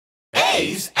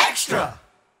A's Extra.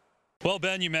 Well,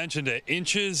 Ben, you mentioned it.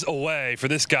 Inches away for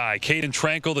this guy, Caeden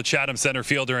Trenkle, the Chatham center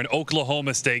fielder, an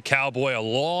Oklahoma State Cowboy. A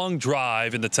long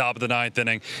drive in the top of the ninth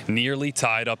inning nearly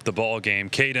tied up the ball game.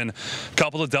 Caeden, a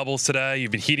couple of doubles today.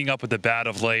 You've been heating up with the bat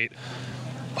of late.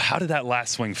 How did that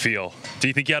last swing feel? Do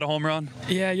you think you had a home run?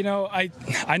 Yeah, you know,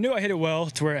 I knew I hit it well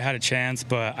to where it had a chance,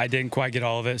 but I didn't quite get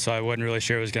all of it, so I wasn't really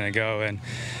sure it was going to go, and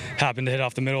happened to hit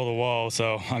off the middle of the wall.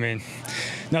 So, I mean,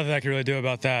 nothing I can really do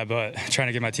about that, but trying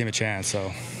to give my team a chance.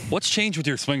 So, what's changed with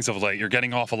your swings of late? You're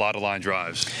getting off a lot of line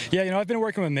drives. Yeah, you know, I've been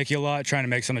working with Mickey a lot, trying to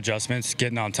make some adjustments,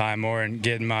 getting on time more, and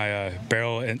getting my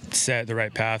barrel set the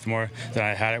right path more than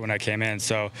I had it when I came in.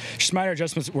 So, just minor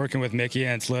adjustments working with Mickey,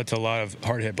 and it's led to a lot of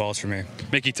hard hit balls for me.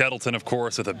 Mickey Tettleton, of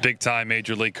course, with a big-time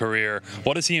Major League career.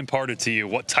 What has he imparted to you?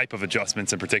 What type of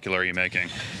adjustments in particular are you making?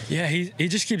 Yeah, he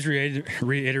just keeps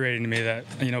reiterating to me that,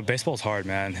 you know, baseball's hard,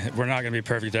 man. We're not going to be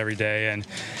perfect every day, and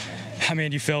I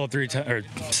mean, you fail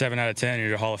 7 out of 10,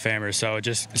 you're a Hall of Famer. So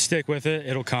just stick with it.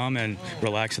 It'll come, and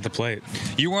relax at the plate.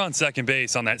 You were on second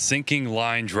base on that sinking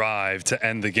line drive to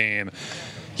end the game.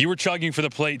 You were chugging for the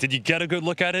plate. Did you get a good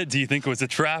look at it? Do you think it was a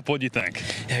trap? What do you think?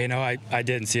 Yeah, you know, I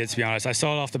didn't see it, to be honest. I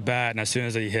saw it off the bat, and as soon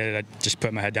as he hit it, I just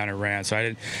put my head down and ran. So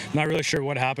I'm not really sure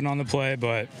what happened on the play,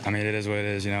 but, I mean, it is what it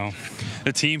is, you know.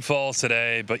 The team falls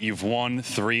today, but you've won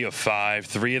 3 of 5,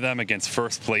 3 of them against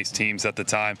first-place teams at the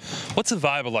time. What's the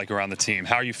vibe like around the team?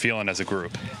 How are you feeling as a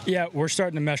group? Yeah, we're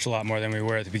starting to mesh a lot more than we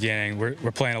were at the beginning.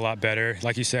 We're playing a lot better.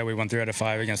 Like you said, we won 3 out of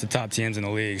 5 against the top teams in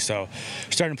the league. So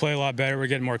we're starting to play a lot better. We're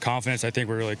getting more confidence. I think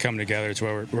we're really coming together. It's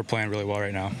where we're playing really well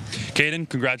right now. Caeden,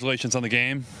 congratulations on the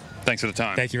game. Thanks for the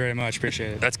time. Thank you very much.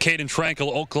 Appreciate it. That's Caeden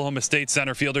Trenkle, Oklahoma State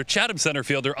center fielder, Chatham center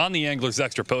fielder on the Anglers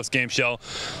Extra postgame show.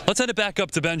 Let's head it back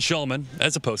up to Ben Shulman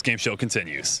as the postgame show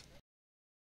continues.